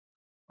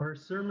Our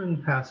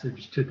sermon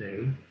passage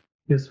today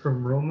is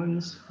from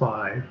Romans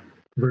 5,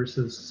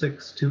 verses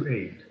 6 to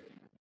 8.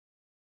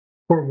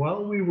 For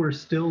while we were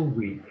still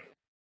weak,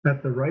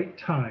 at the right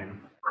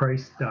time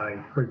Christ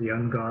died for the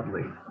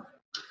ungodly.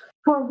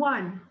 For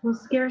one will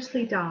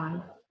scarcely die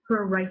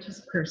for a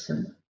righteous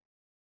person,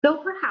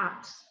 though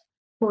perhaps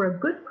for a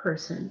good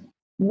person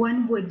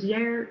one would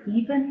dare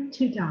even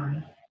to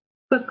die.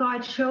 But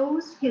God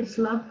shows his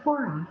love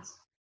for us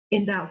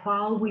in that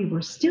while we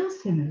were still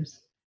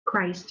sinners,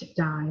 Christ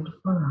died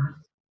for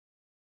us.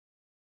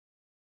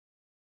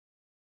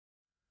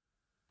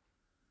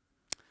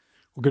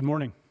 Well, good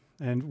morning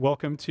and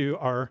welcome to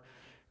our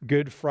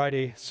Good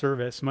Friday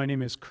service. My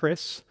name is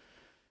Chris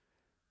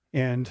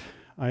and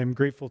I am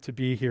grateful to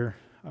be here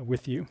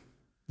with you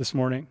this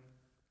morning.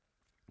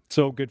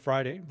 So, Good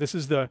Friday. This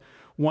is the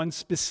one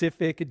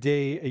specific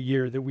day a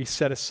year that we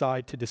set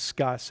aside to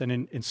discuss and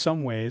in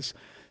some ways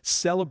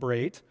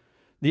celebrate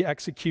the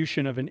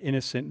execution of an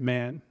innocent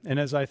man. And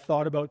as I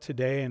thought about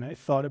today and I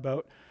thought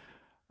about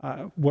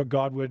what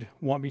God would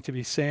want me to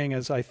be saying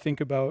as I think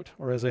about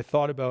or as I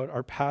thought about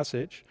our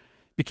passage,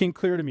 it became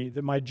clear to me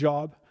that my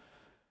job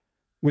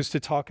was to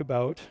talk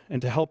about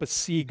and to help us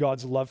see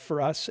God's love for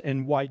us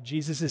and why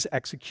Jesus'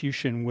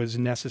 execution was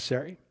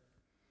necessary.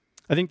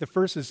 I think the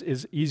first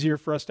is easier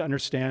for us to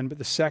understand, but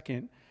the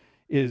second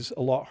is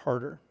a lot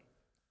harder.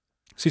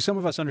 See, some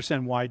of us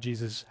understand why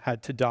Jesus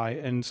had to die,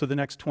 and so the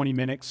next 20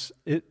 minutes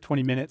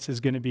is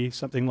going to be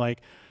something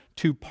like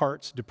 2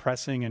 parts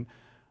depressing and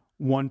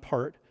 1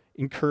 part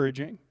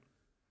encouraging.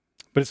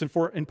 But it's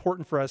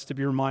important for us to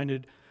be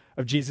reminded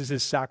of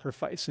Jesus'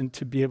 sacrifice and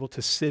to be able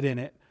to sit in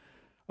it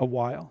a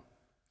while.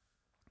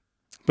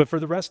 But for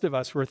the rest of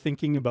us who are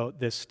thinking about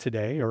this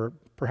today, or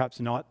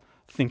perhaps not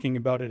thinking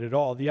about it at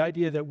all, the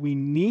idea that we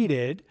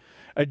needed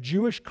a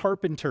Jewish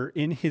carpenter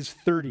in his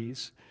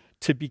 30s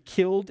to be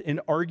killed in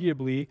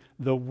arguably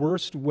the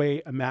worst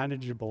way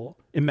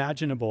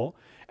imaginable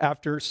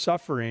after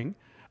suffering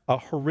a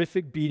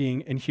horrific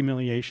beating and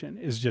humiliation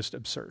is just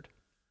absurd.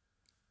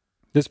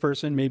 This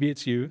person, maybe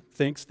it's you,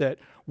 thinks that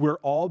we're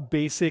all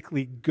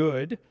basically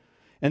good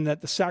and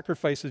that the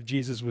sacrifice of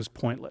Jesus was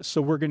pointless.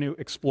 So we're going to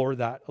explore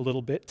that a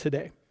little bit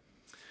today.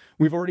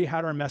 We've already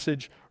had our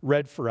message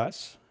read for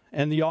us,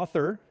 and the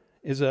author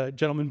is a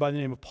gentleman by the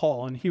name of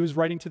Paul, and he was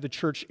writing to the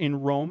church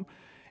in Rome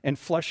and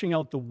fleshing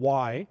out the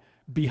why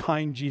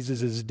behind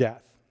Jesus'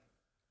 death.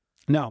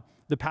 Now,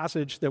 the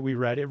passage that we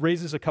read, it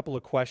raises a couple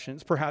of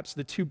questions, perhaps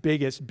the 2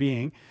 biggest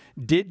being,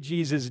 did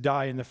Jesus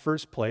die in the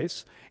first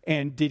place,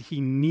 and did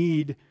he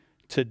need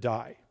to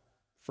die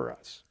for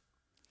us?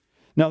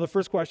 Now, the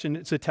first question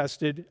is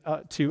attested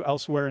to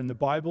elsewhere in the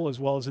Bible, as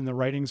well as in the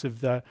writings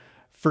of the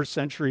first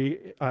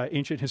century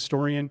ancient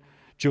historian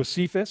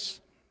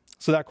Josephus.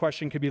 So that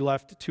question could be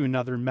left to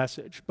another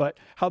message. But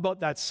how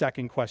about that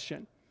second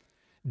question?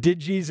 Did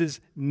Jesus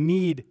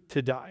need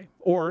to die?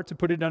 Or, to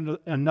put it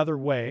another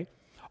way,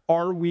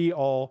 are we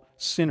all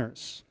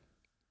sinners?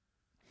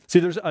 See,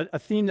 there's a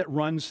theme that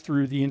runs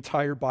through the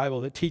entire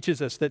Bible that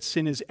teaches us that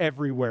sin is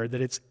everywhere,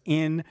 that it's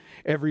in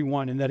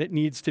everyone, and that it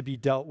needs to be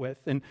dealt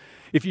with. And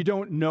if you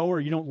don't know or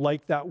you don't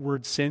like that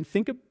word sin,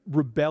 think of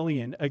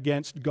rebellion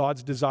against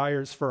God's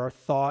desires for our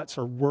thoughts,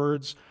 our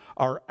words,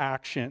 our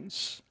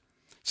actions.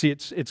 See,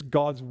 it's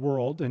God's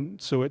world,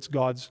 and so it's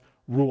God's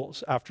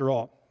rules, after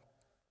all.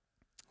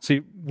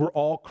 See, we're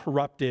all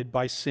corrupted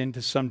by sin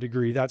to some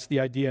degree. That's the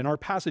idea. And our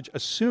passage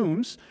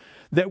assumes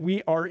that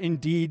we are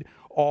indeed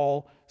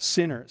all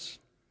sinners.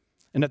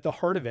 And at the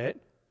heart of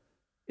it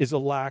is a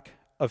lack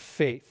of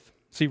faith.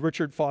 See,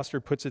 Richard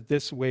Foster puts it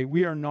this way: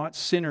 we are not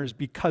sinners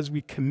because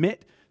we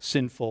commit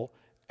sinful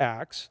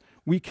acts.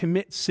 We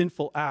commit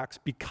sinful acts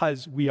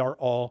because we are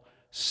all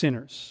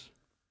sinners.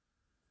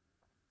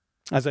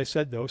 As I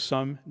said, though,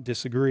 some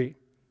disagree.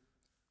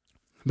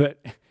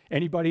 But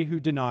anybody who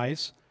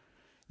denies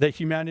that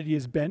humanity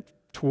is bent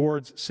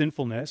towards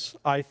sinfulness,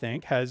 I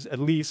think, has at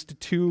least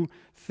 2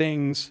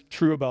 things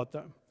true about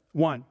them.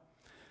 1,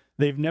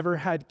 they've never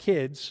had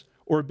kids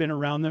or been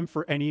around them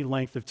for any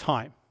length of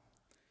time.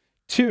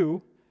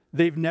 2,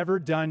 they've never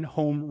done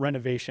home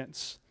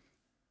renovations.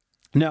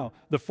 Now,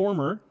 the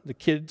former, the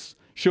kids,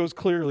 shows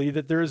clearly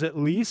that there is at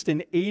least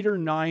an 8 or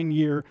 9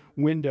 year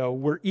window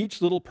where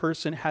each little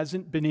person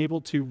hasn't been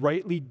able to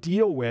rightly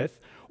deal with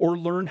or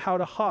learn how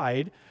to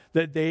hide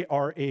that they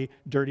are a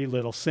dirty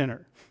little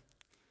sinner.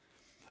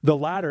 The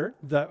latter,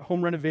 the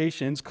home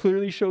renovations,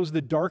 clearly shows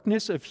the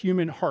darkness of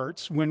human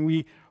hearts when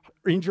we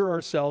injure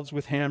ourselves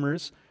with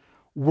hammers,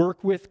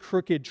 work with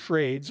crooked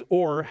trades,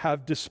 or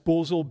have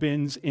disposal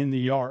bins in the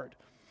yard.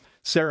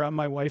 Sarah,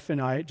 my wife,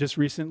 and I just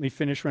recently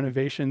finished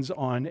renovations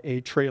on a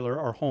trailer,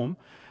 our home,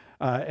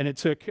 and it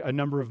took a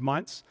number of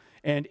months.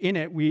 And in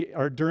it,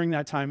 during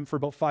that time, for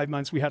about 5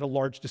 months, we had a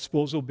large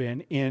disposal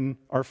bin in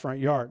our front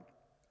yard.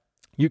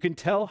 You can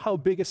tell how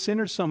big a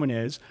sinner someone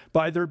is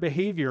by their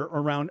behavior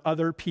around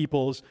other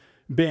people's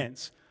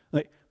bins.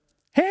 Like,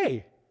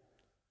 hey,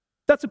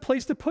 that's a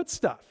place to put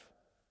stuff.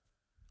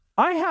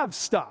 I have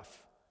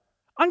stuff.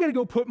 I'm going to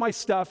go put my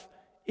stuff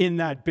in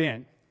that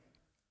bin.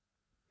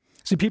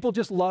 See, people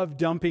just love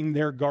dumping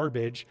their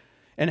garbage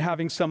and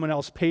having someone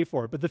else pay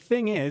for it. But the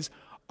thing is,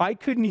 I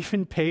couldn't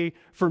even pay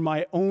for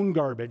my own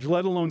garbage,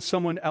 let alone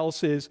someone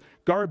else's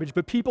garbage.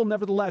 But people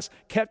nevertheless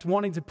kept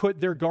wanting to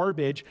put their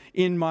garbage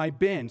in my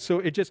bin. So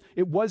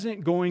it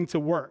wasn't going to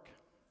work.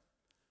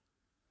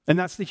 And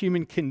that's the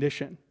human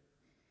condition.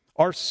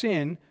 Our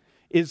sin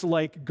is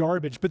like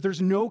garbage, but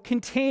there's no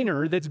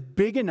container that's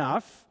big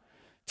enough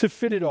to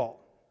fit it all.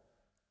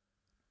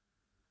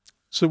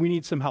 So we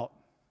need some help.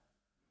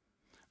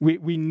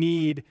 We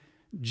need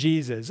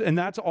Jesus. And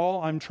that's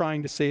all I'm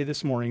trying to say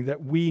this morning,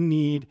 that we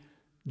need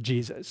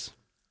Jesus,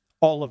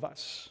 all of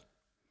us.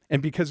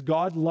 And because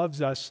God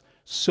loves us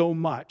so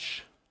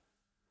much,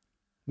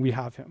 we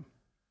have him.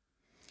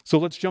 So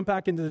let's jump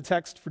back into the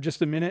text for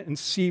just a minute and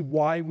see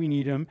why we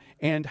need him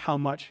and how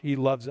much he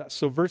loves us.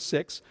 So verse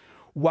 6,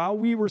 while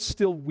we were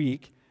still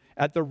weak,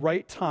 at the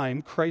right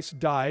time, Christ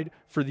died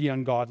for the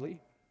ungodly.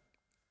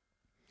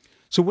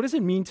 So what does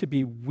it mean to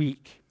be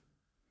weak?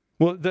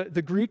 Well,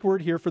 the Greek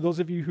word here, for those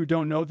of you who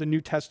don't know, the New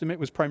Testament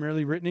was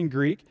primarily written in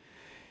Greek.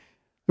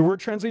 The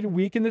word translated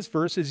weak in this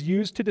verse is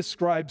used to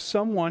describe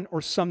someone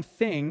or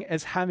something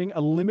as having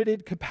a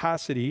limited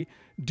capacity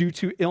due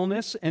to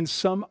illness and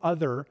some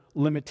other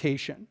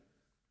limitation.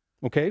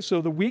 Okay,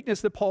 so the weakness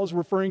that Paul is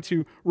referring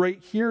to right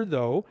here,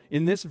 though,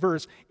 in this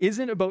verse,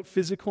 isn't about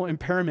physical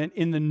impairment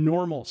in the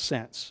normal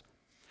sense.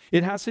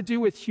 It has to do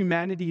with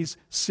humanity's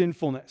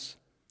sinfulness.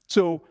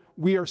 So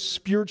we are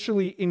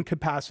spiritually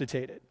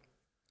incapacitated.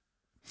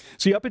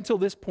 See, up until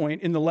this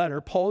point in the letter,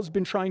 Paul has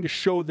been trying to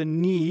show the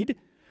need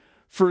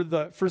for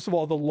first of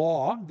all, the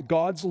law,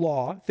 God's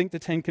law, think the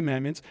Ten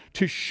Commandments,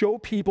 to show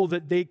people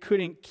that they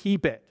couldn't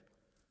keep it.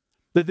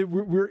 That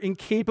we're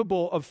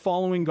incapable of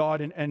following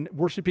God and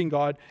worshiping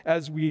God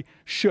as we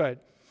should.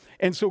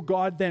 And so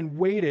God then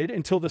waited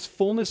until this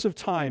fullness of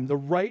time, the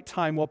right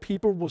time, while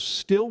people were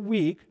still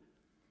weak,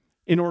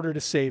 in order to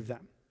save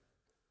them.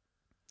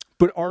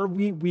 But are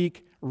we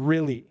weak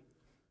really?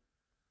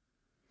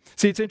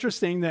 See, it's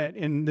interesting that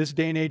in this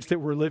day and age that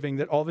we're living,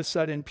 that all of a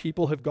sudden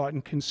people have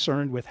gotten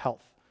concerned with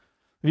health.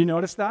 Have you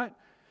noticed that?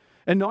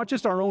 And not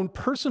just our own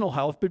personal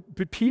health,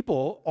 but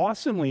people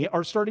awesomely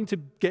are starting to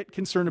get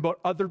concerned about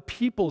other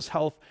people's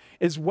health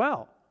as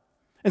well.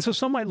 And so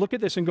some might look at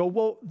this and go,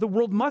 well, the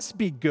world must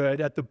be good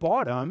at the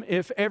bottom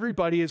if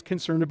everybody is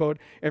concerned about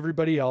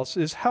everybody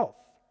else's health.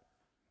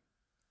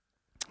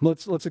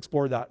 Let's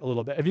explore that a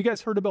little bit. Have you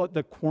guys heard about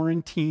the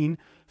quarantine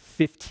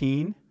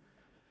 15?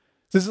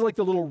 This is like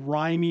the little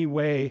rhymey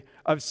way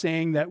of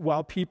saying that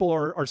while people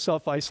are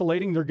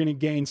self-isolating, they're going to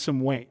gain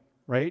some weight.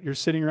 Right? You're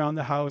sitting around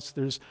the house,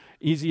 there's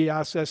easy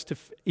access to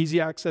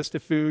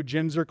food,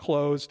 gyms are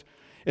closed,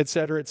 et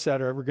cetera,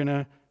 we're going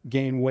to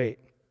gain weight.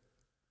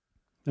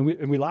 And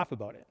we laugh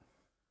about it,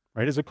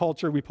 right? As a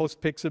culture, we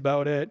post pics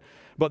about it,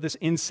 about this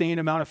insane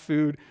amount of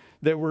food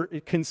that we're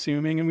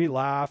consuming, and we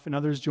laugh, and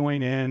others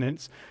join in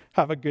and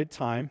have a good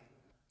time.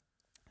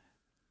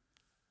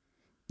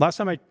 Last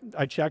time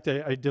I checked,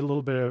 I did a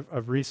little bit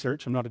of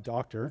research. I'm not a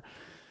doctor,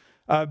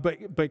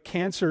 but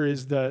cancer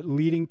is the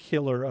leading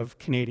killer of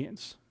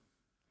Canadians.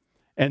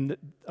 And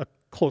a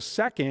close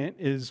second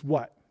is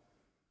what?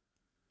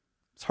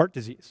 It's heart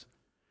disease.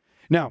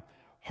 Now,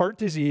 heart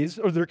disease,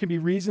 or there can be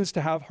reasons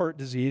to have heart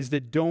disease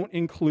that don't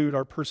include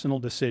our personal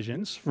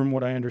decisions, from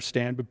what I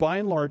understand, but by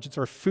and large, it's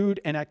our food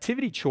and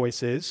activity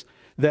choices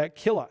that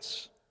kill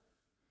us.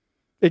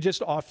 It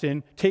just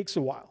often takes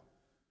a while.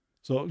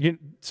 So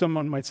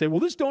someone might say, well,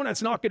 this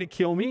donut's not going to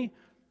kill me.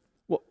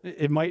 Well,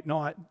 it might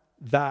not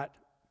that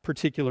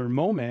particular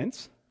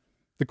moment.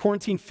 The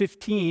quarantine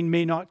 15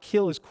 may not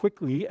kill as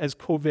quickly as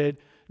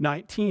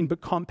COVID-19,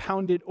 but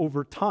compounded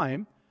over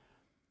time,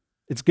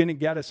 it's going to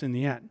get us in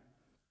the end.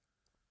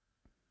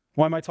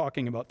 Why am I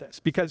talking about this?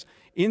 Because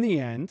in the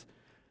end,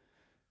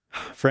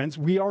 friends,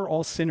 we are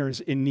all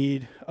sinners in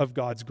need of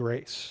God's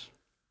grace.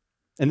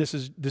 And this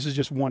is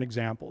just one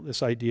example,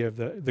 this idea of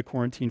the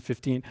quarantine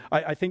 15.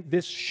 I think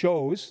this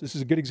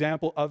is a good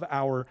example of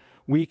our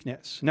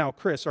weakness. Now,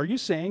 Chris, are you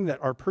saying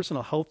that our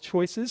personal health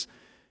choices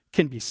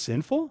can be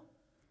sinful?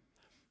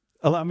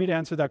 Allow me to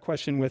answer that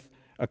question with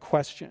a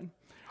question.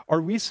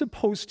 Are we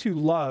supposed to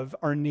love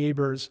our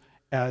neighbors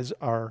as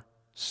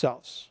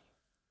ourselves?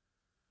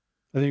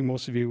 I think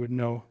most of you would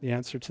know the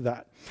answer to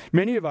that.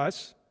 Many of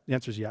us, the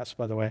answer is yes,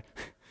 by the way.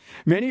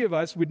 Many of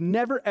us would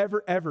never,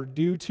 ever, ever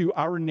do to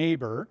our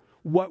neighbor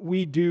what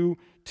we do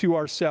to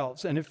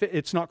ourselves. And if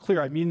it's not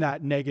clear, I mean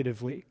that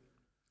negatively.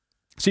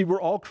 See,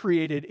 we're all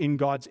created in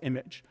God's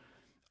image,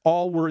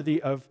 all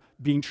worthy of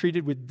being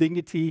treated with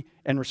dignity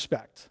and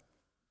respect.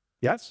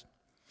 Yes?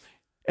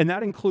 And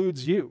that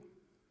includes you.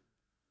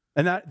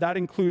 And that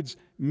includes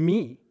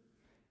me.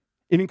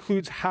 It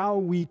includes how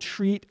we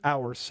treat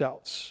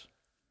ourselves.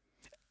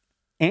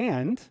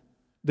 And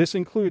this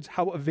includes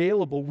how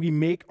available we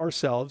make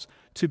ourselves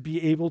to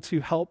be able to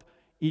help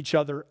each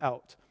other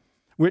out.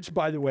 Which,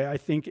 by the way, I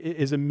think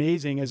is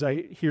amazing as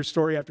I hear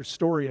story after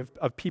story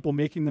of people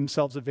making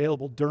themselves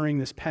available during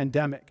this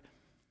pandemic.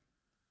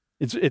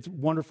 It's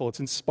wonderful, it's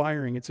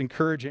inspiring, it's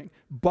encouraging.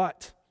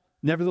 But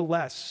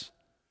nevertheless,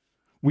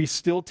 we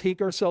still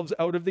take ourselves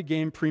out of the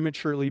game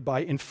prematurely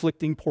by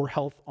inflicting poor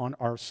health on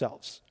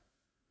ourselves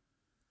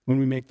when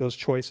we make those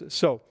choices.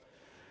 So,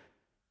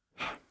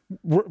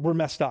 we're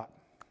messed up.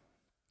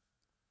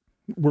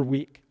 We're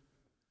weak.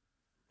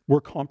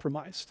 We're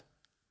compromised.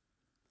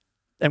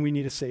 And we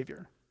need a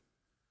Savior.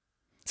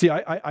 See,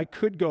 I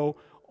could go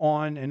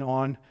on and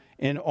on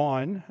and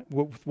on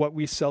with what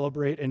we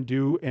celebrate and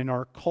do in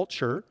our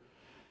culture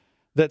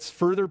that's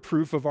further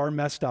proof of our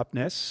messed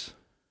upness.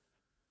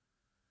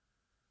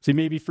 See,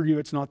 maybe for you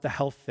it's not the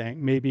health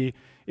thing. Maybe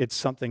it's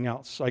something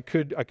else. I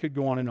could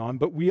go on and on.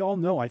 But we all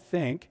know, I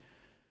think,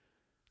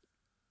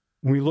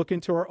 when we look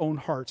into our own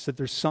hearts, that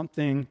there's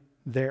something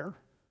there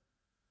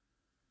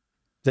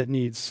that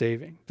needs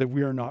saving, that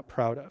we are not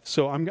proud of.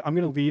 So I'm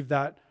going to leave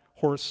that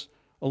horse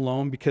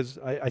alone because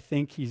I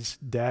think he's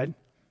dead.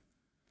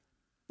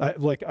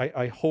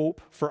 I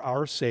hope for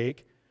our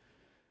sake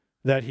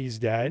that he's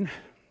dead.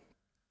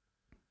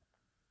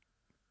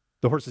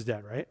 The horse is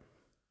dead, right?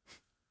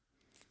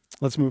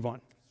 Let's move on.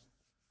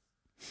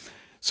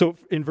 So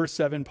in verse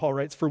 7, Paul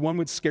writes, "For one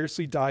would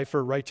scarcely die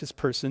for a righteous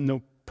person,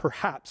 though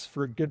perhaps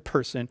for a good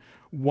person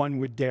one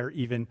would dare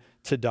even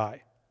to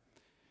die."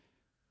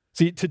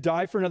 See, to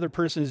die for another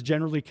person is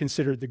generally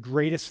considered the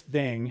greatest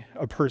thing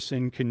a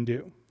person can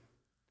do.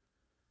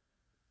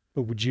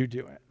 But would you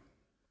do it?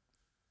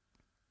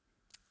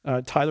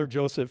 Tyler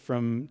Joseph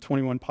from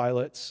 21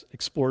 Pilots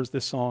explores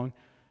this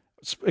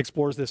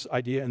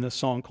idea in this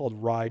song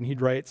called Ride. And he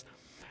writes,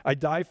 "I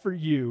die for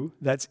you,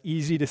 that's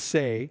easy to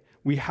say.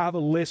 We have a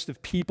list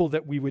of people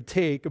that we would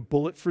take, a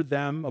bullet for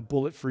them, a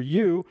bullet for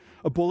you,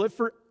 a bullet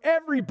for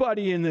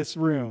everybody in this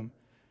room.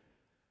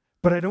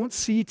 But I don't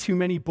see too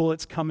many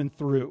bullets coming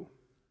through.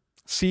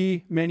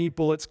 See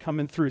metaphorically,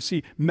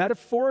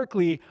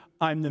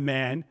 I'm the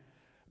man,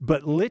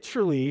 but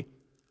literally,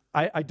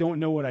 I don't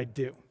know what I'd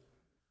do."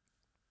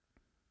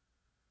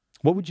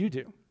 What would you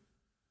do?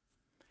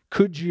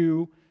 Could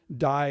you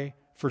die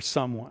for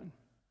someone?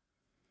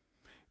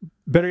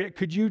 Better yet,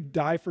 could you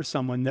die for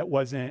someone that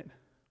wasn't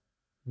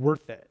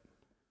worth it?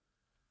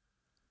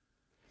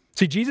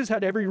 See, Jesus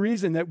had every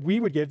reason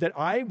that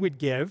I would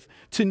give,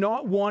 to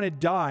not want to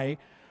die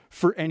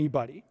for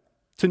anybody,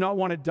 to not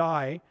want to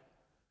die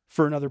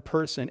for another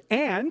person.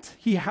 And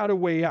he had a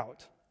way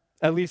out,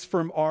 at least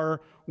from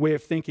our way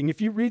of thinking.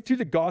 If you read through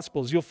the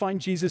Gospels, you'll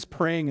find Jesus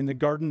praying in the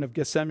Garden of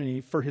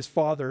Gethsemane for his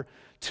Father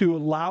to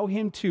allow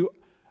him to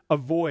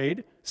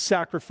avoid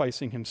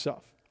sacrificing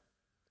himself.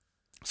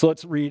 So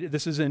let's read.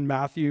 This is in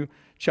Matthew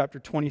chapter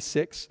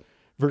 26,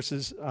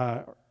 verses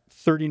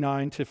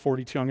 39 to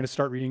 42. I'm going to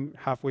start reading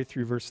halfway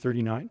through verse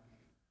 39.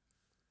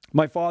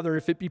 "My Father,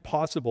 if it be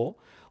possible,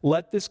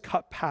 let this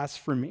cup pass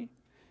from me.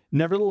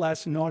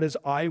 Nevertheless, not as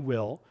I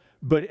will,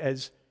 but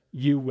as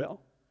you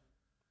will."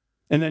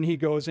 And then he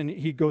goes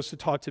to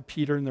talk to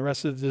Peter and the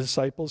rest of the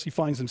disciples. He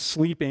finds them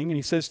sleeping, and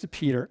he says to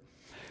Peter,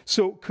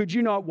 "So could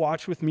you not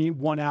watch with me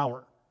 1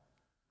 hour?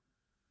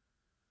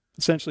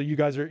 Essentially, you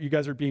guys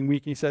are being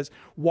weak." And he says,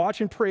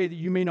 "Watch and pray that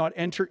you may not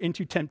enter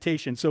into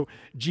temptation." So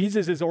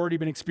Jesus has already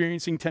been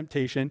experiencing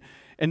temptation,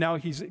 and now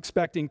he's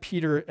expecting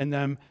Peter and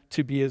them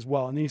to be as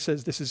well. And then he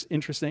says, this is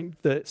interesting,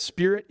 "The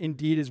spirit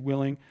indeed is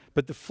willing,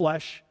 but the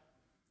flesh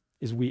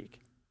is weak."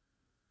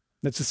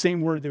 That's the same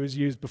word that was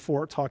used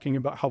before, talking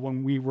about how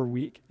when we were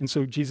weak. And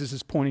so Jesus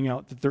is pointing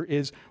out that there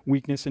is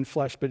weakness in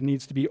flesh, but it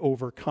needs to be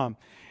overcome.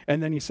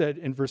 And then he said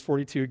in verse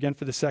 42, again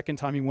for the second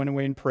time, he went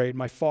away and prayed,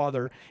 "My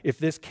Father, if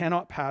this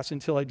cannot pass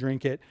until I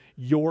drink it,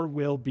 your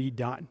will be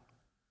done."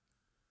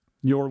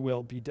 Your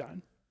will be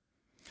done.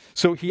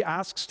 So he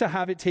asks to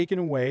have it taken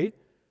away,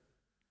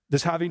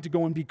 this having to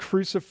go and be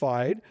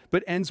crucified,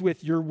 but ends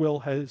with your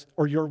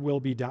will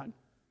be done.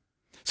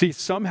 See,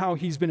 somehow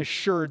he's been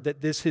assured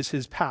that this is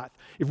his path.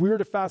 If we were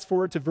to fast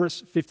forward to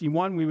verse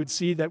 51, we would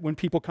see that when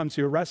people come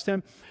to arrest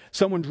him,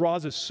 someone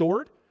draws a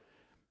sword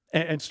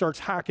and starts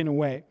hacking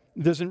away.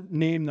 Doesn't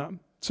name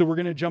them. So we're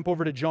going to jump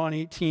over to John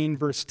 18,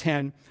 verse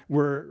 10,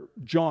 where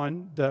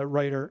John, the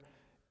writer,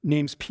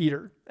 names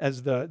Peter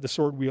as the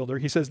sword wielder.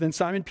 He says, "Then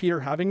Simon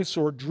Peter, having a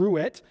sword, drew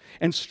it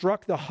and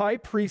struck the high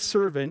priest's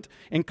servant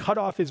and cut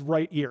off his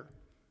right ear."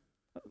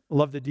 I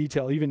love the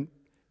detail. Even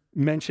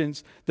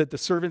mentions that the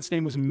servant's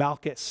name was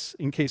Malchus,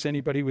 in case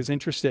anybody was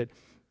interested.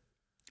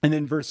 And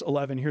then verse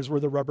 11, here's where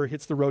the rubber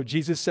hits the road.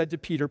 Jesus said to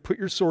Peter, "Put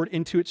your sword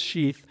into its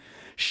sheath.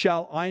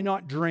 Shall I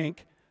not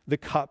drink the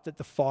cup that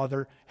the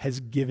Father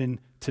has given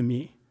to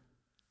me?"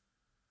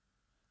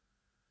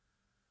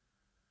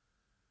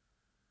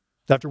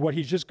 After what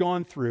he's just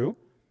gone through,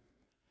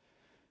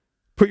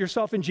 put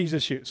yourself in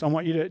Jesus' shoes. I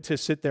want you to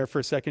sit there for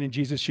a second in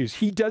Jesus' shoes.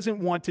 He doesn't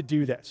want to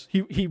do this.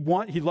 He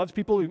loves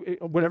people,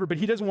 whatever, but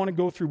he doesn't want to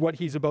go through what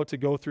he's about to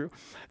go through.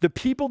 The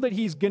people that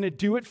he's going to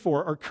do it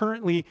for are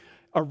currently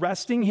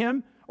arresting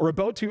him or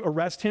about to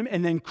arrest him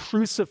and then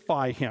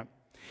crucify him.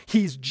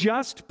 He's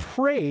just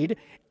prayed,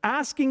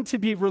 asking to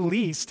be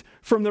released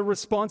from the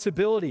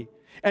responsibility.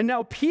 And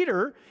now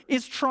Peter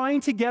is trying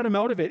to get him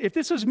out of it. If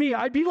this was me,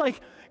 I'd be like,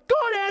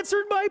 "God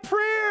answered my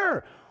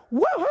prayer.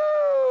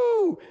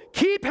 woohoo!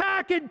 Keep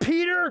hacking,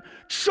 Peter.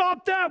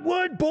 Chop that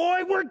wood,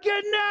 boy. We're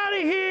getting out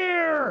of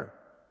here.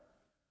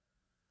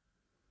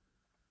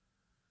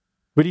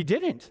 But he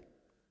didn't.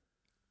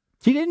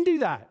 He didn't do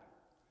that.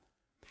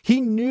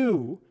 He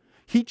knew,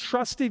 he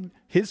trusted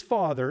his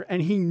Father,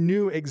 and he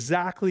knew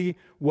exactly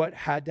what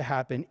had to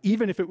happen,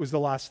 even if it was the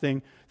last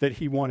thing that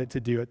he wanted to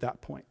do at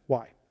that point.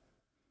 Why?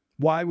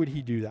 Why would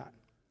he do that?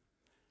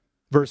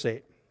 Verse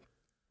 8.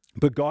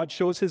 But God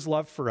shows his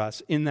love for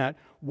us in that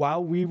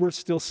while we were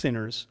still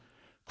sinners,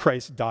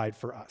 Christ died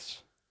for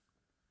us.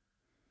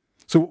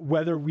 So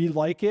whether we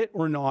like it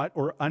or not,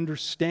 or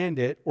understand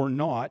it or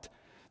not,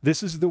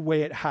 this is the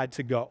way it had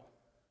to go.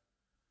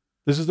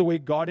 This is the way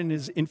God in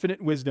his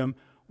infinite wisdom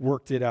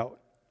worked it out.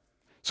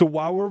 So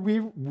while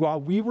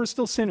we were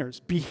still sinners,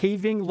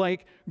 behaving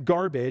like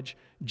garbage,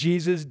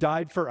 Jesus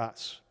died for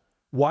us.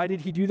 Why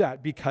did he do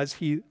that? Because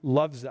he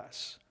loves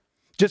us.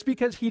 Just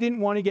because he didn't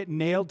want to get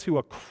nailed to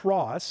a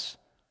cross,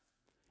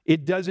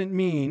 it doesn't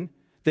mean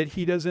that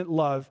he doesn't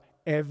love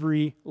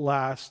every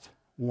last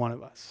one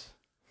of us.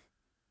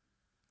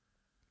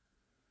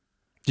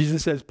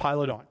 Jesus says,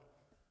 pile it on.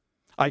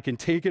 I can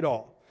take it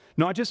all.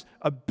 Not just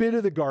a bit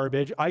of the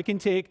garbage. I can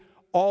take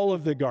all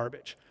of the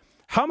garbage.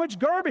 How much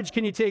garbage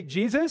can you take,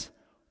 Jesus?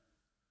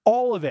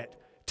 All of it.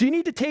 Do you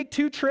need to take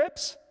 2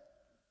 trips?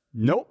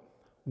 Nope.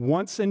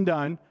 Once and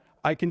done.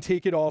 I can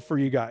take it all for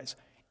you guys.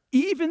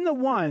 Even the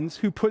ones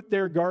who put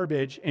their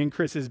garbage in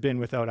Chris's bin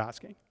without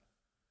asking.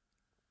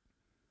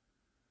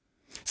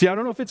 See, I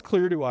don't know if it's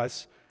clear to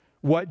us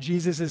what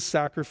Jesus'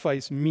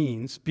 sacrifice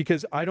means,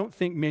 because I don't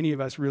think many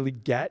of us really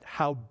get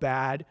how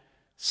bad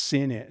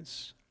sin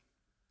is.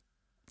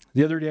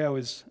 The other day I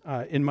was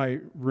in my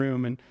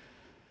room and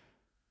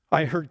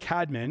I heard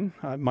Cadman,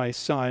 my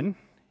son,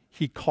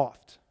 he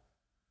coughed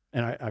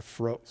and I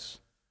froze.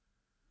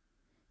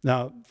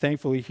 Now,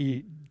 thankfully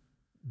he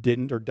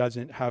didn't or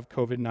doesn't have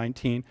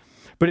COVID-19,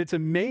 but it's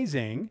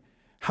amazing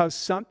how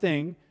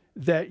something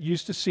that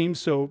used to seem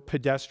so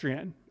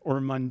pedestrian or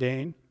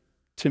mundane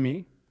to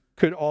me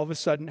could all of a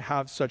sudden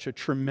have such a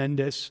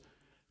tremendous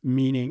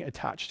meaning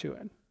attached to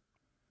it.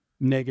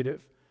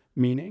 Negative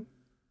meaning.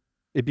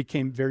 It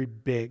became very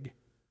big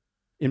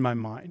in my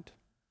mind.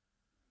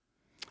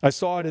 I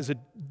saw it as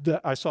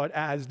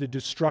the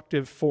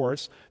destructive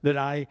force that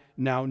I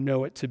now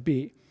know it to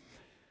be.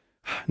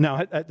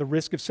 Now, at the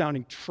risk of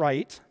sounding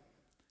trite,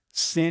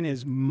 sin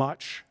is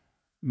much,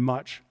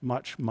 much,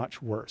 much,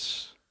 much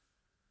worse.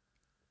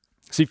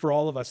 See, for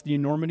all of us, the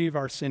enormity of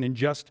our sin and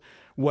just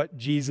what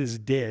Jesus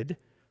did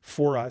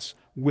for us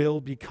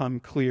will become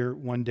clear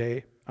one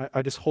day.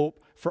 I just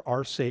hope for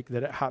our sake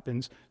that it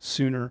happens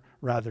sooner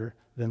rather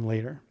than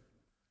later.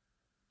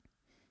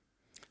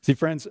 See,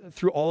 friends,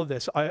 through all of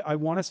this, I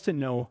want us to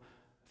know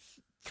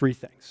 3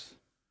 things.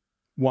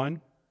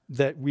 1,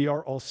 that we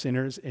are all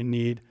sinners in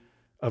need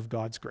of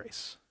God's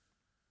grace.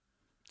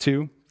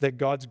 2, that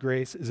God's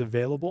grace is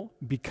available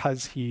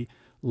because he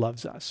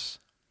loves us.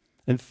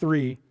 And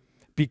 3,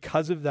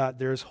 because of that,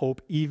 there's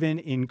hope even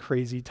in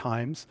crazy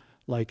times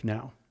like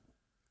now.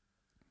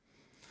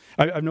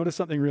 I've noticed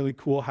something really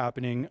cool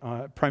happening,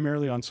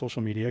 primarily on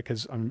social media,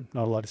 because I'm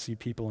not allowed to see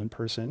people in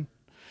person.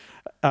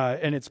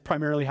 And it's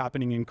primarily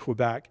happening in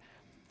Quebec.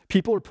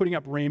 People are putting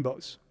up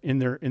rainbows in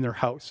their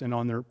house and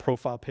on their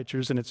profile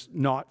pictures, and it's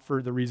not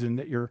for the reason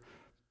that you're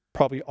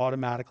probably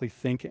automatically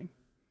thinking.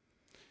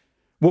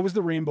 What was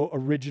the rainbow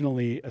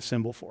originally a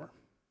symbol for?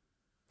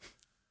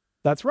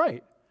 That's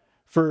right,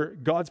 for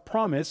God's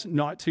promise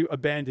not to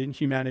abandon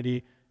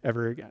humanity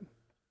ever again.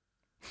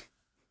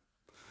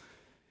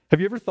 Have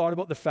you ever thought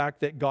about the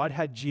fact that God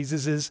had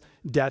Jesus'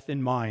 death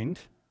in mind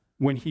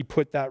when he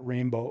put that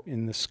rainbow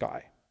in the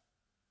sky?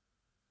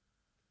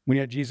 When he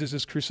had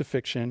Jesus'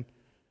 crucifixion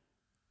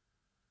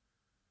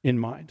in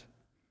mind.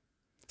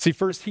 See,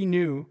 first he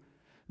knew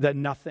that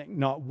nothing,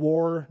 not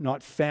war,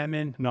 not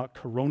famine, not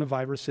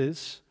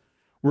coronaviruses,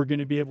 were going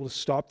to be able to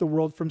stop the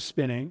world from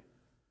spinning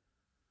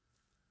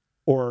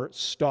or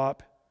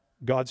stop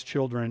God's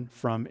children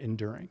from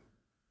enduring.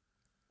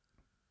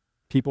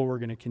 People were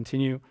going to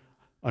continue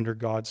under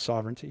God's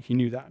sovereignty. He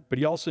knew that. But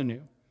he also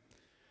knew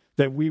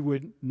that we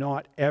would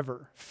not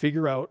ever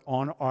figure out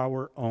on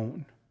our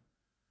own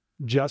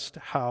just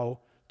how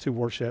to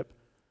worship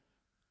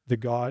the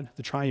God,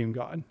 the triune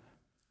God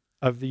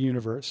of the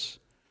universe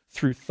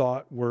through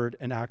thought, word,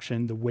 and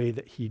action the way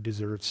that he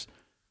deserves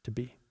to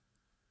be.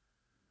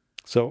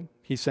 So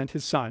he sent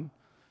his son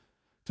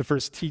to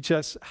first teach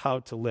us how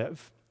to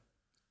live,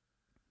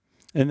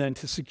 and then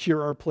to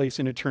secure our place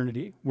in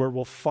eternity, where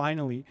we'll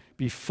finally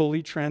be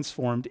fully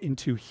transformed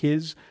into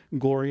his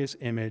glorious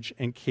image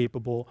and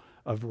capable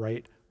of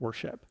right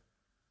worship.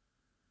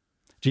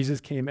 Jesus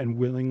came and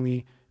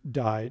willingly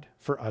died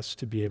for us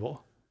to be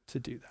able to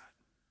do that.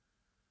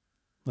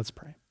 Let's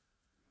pray.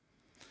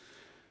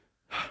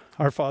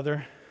 Our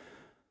Father,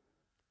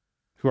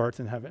 who art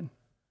in heaven,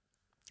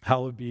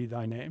 hallowed be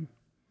thy name.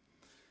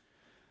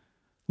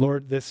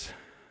 Lord, this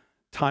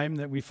time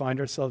that we find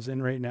ourselves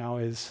in right now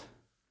is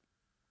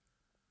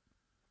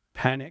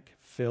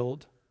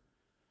panic-filled,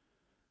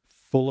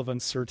 full of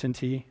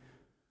uncertainty,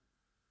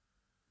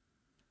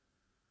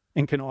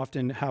 and can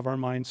often have our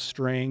minds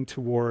straying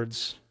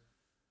towards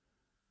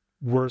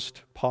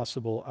worst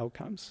possible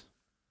outcomes.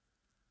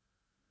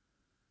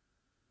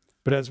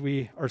 But as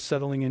we are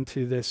settling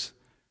into this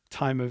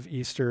time of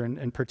Easter,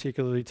 and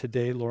particularly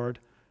today, Lord,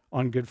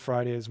 on Good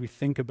Friday, as we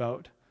think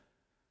about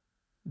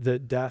the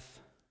death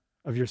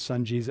of your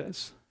Son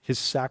Jesus, his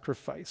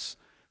sacrifice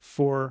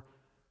for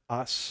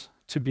us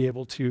to be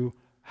able to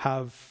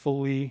have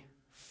fully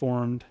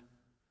formed,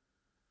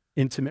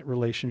 intimate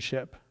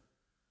relationship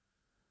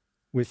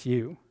with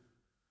you,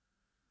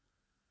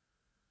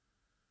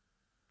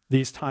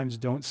 these times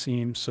don't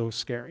seem so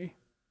scary.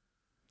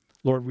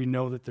 Lord, we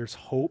know that there's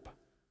hope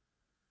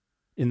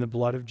in the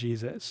blood of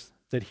Jesus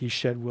that he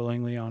shed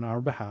willingly on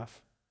our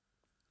behalf.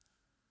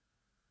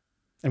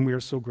 And we are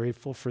so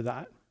grateful for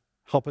that.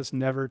 Help us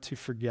never to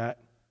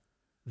forget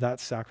that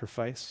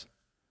sacrifice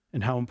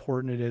and how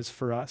important it is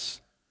for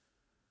us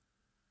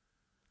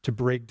to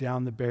break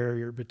down the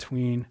barrier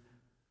between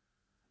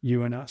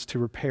you and us, to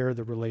repair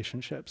the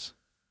relationships.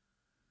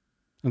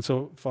 And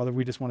so, Father,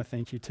 we just want to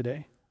thank you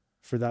today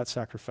for that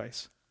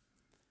sacrifice.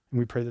 And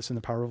we pray this in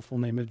the powerful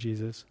name of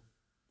Jesus,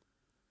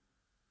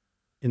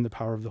 in the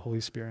power of the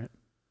Holy Spirit.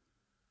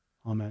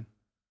 Amen.